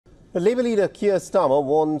The Labour leader Keir Starmer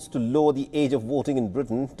wants to lower the age of voting in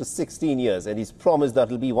Britain to 16 years, and he's promised that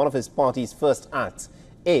will be one of his party's first acts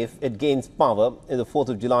if it gains power in the 4th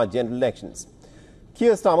of July general elections.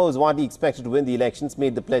 Keir Starmer was widely expected to win the elections,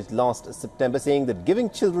 made the pledge last September, saying that giving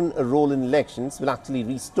children a role in elections will actually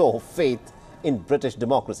restore faith in British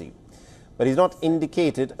democracy. But he's not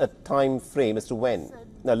indicated a time frame as to when.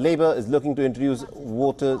 Now, Labour is looking to introduce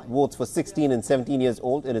votes for 16 and 17 years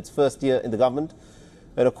old in its first year in the government.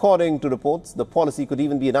 And according to reports, the policy could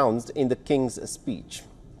even be announced in the King's speech.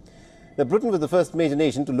 Now, Britain was the first major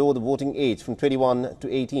nation to lower the voting age from 21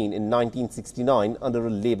 to 18 in 1969 under a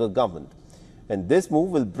Labour government. And this move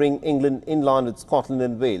will bring England in line with Scotland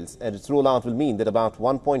and Wales, and its rollout will mean that about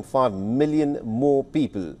 1.5 million more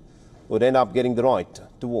people would end up getting the right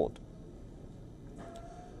to vote.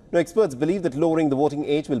 Now, experts believe that lowering the voting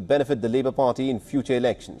age will benefit the Labour Party in future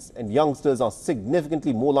elections, and youngsters are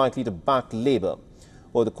significantly more likely to back Labour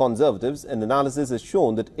or the Conservatives. And analysis has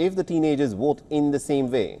shown that if the teenagers vote in the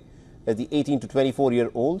same way as the 18 to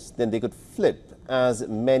 24-year-olds, then they could flip as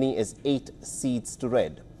many as 8 seats to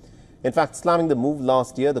red. In fact, slamming the move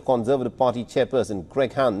last year, the Conservative Party chairperson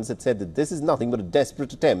Greg Hans had said that this is nothing but a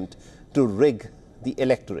desperate attempt to rig the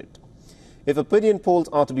electorate. If opinion polls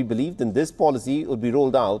are to be believed, then this policy would be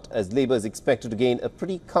rolled out as Labour is expected to gain a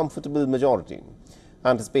pretty comfortable majority.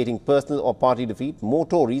 Anticipating personal or party defeat, more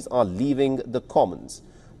Tories are leaving the Commons.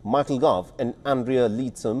 Michael Gove and Andrea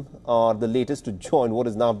Leadsom are the latest to join what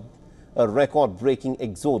is now a record-breaking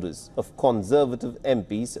exodus of Conservative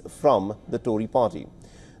MPs from the Tory party.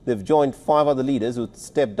 They've joined 5 other leaders who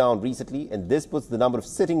stepped down recently, and this puts the number of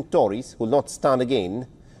sitting Tories who will not stand again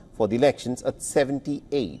for the elections at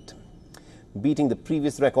 78, beating the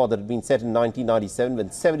previous record that had been set in 1997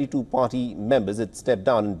 when 72 party members had stepped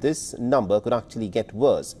down, and this number could actually get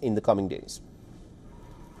worse in the coming days.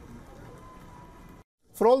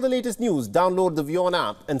 For all the latest news, download the WION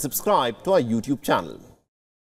app and subscribe to our YouTube channel.